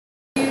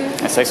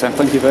That's excellent.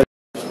 Thank you very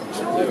much.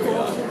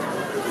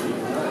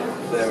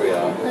 There we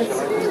are.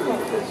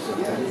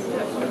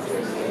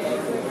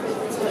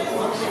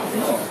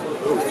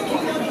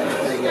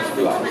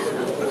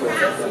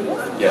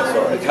 Yes,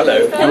 all right.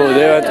 Hello. Hello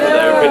there.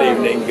 Hello. Good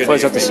evening. Good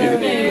Pleasure to evening. see you.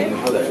 Good evening.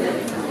 Hello.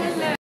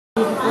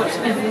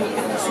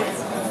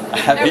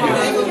 Have you?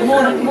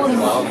 Morning.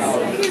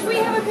 Could we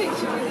have a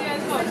picture with you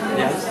as well?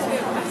 Yes.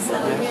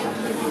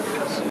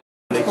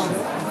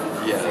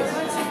 Yes.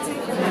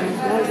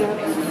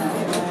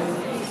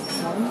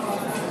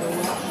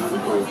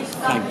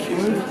 Thank you.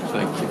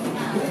 Thank you.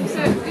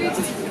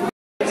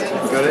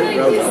 Got it?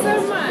 Well done. So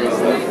much. Well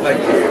done.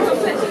 Thank you.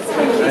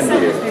 And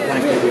you.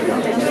 Thank you.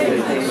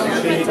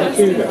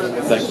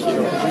 Thank you.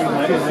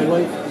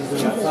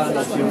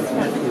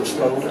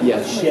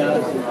 Yes.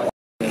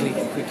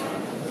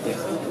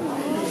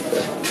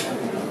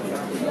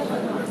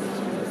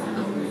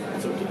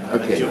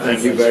 Okay,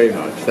 thank you very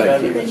much.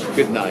 Thank you.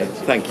 Good night.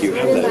 Thank you.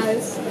 Hello.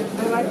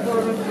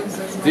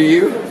 Do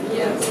you?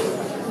 Yes.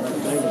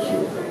 Thank you.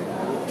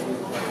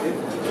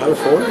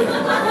 California?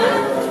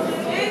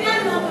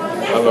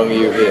 How long are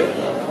you here?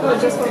 Oh,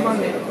 just for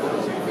Monday.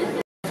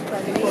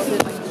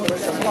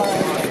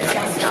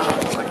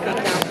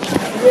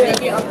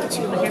 Maybe up to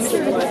 2 months.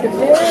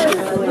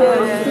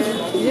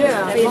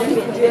 Yeah.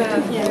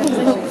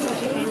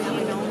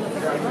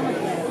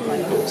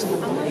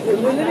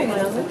 We're living in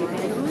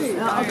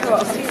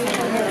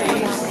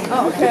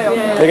Oh, okay.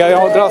 Can I get an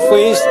autograph,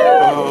 please?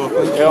 Oh,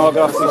 thank you.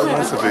 Autograph, please.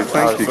 Nice of you.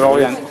 Thank you.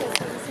 Brilliant.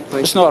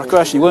 Just another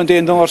question. You wouldn't do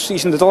another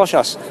season of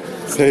Delicious?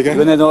 Say You again?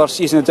 wouldn't do another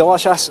season of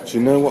Delicious? Do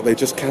you know what? They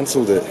just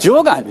cancelled it. Do you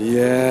again?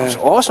 Yeah. That's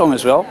awesome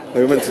as well.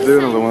 They were meant to do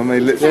another one.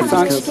 They literally just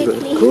thanks. cancelled it.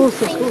 Of course.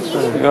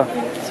 Yeah.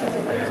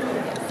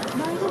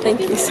 Thank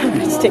you so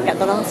much to get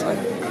the last one. I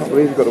can't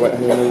believe you've got to wait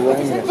here in the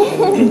rain.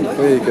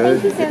 There you go.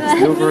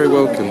 You're very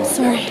welcome.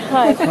 Sorry.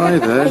 Hi. Hi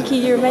there. Thank you.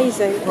 You're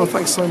amazing. Oh,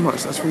 thanks so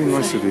much. That's really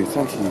nice of you.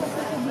 Thank you.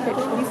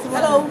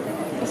 Hello.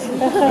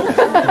 You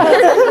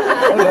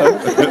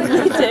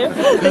too.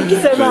 Thank you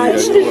so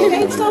much.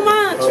 Thanks so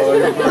much.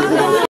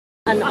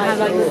 And I have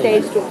like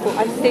stage door for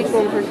I've stage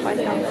door for him twice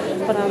now.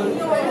 But it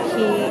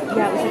was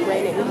like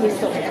raining and he's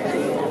still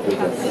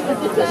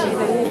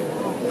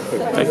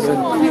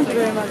Excellent. Thank you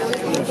very much.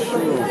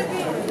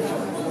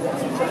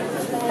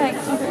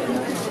 Thanks. I'm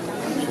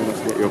sure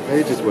that's what your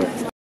page is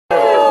worth.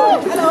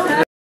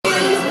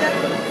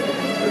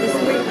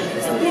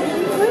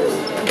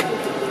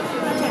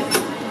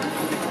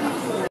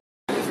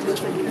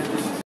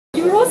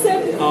 You're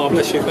awesome. Oh,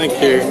 bless you, thank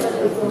you.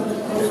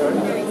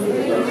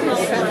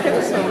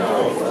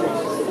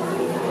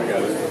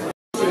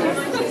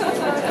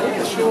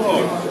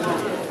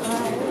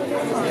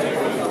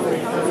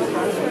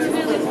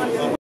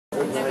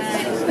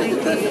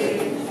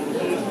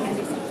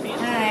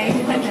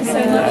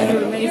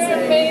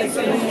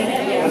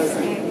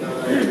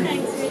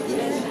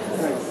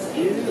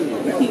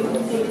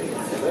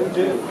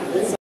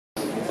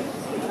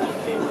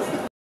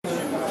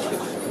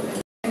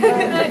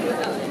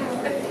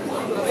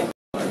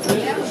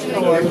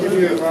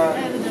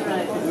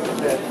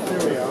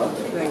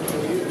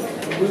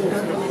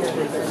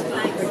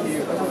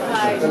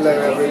 Hello,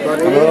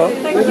 everybody.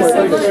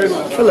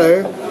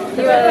 Hello.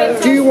 Hello.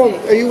 Do you want?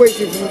 Are you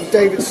waiting for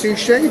David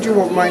Suchet? Do you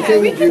want my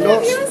thing? Do you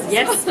not?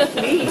 Yes,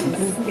 please.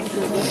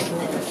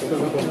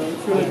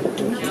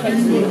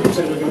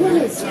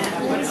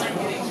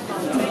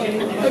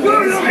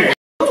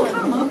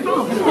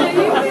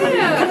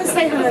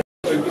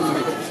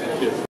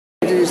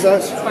 Is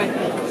that? Fine.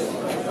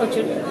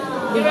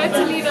 You're right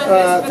to lean on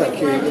this.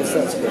 Thank you. Yes,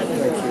 that's good.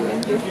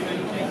 Thank you.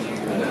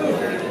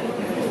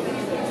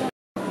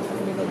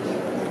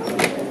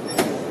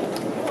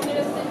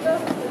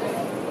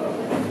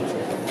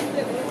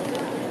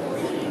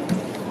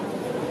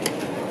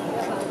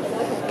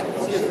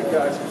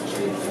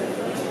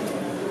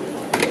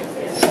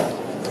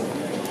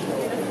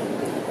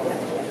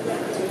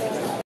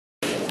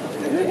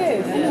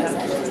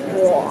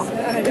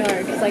 I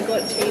know, because I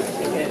got cheap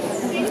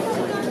tickets,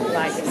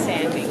 like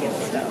sanding and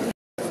stuff.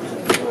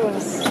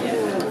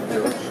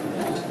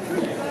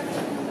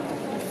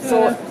 So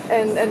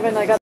and when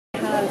I got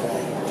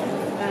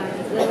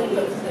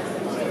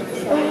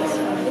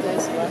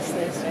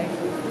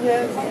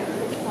Yes.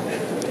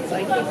 So I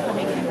keep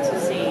coming in to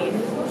see.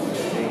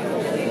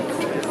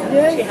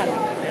 Yes. She hadn't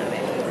come out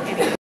anyway.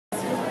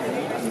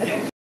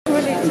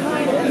 really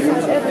tired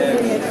because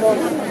everything is wrong.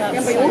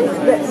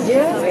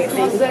 Yes,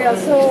 because they are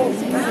so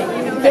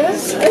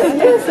yes,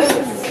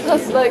 it's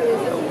just like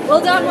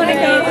Well done,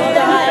 Monica. Well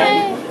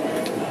done.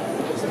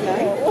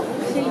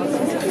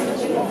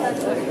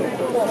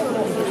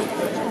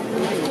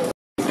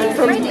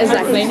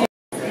 Exactly.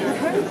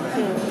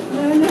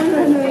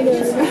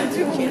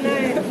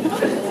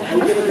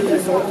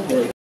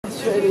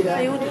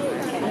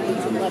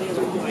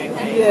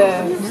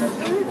 yeah.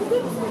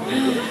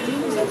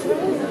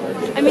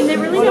 I mean, they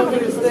really don't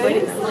lose the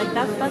weight. Like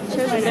that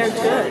shows you they're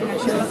good.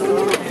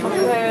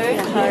 Okay.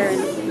 Her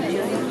and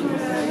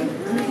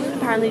Julian.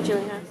 Apparently,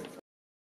 Julian.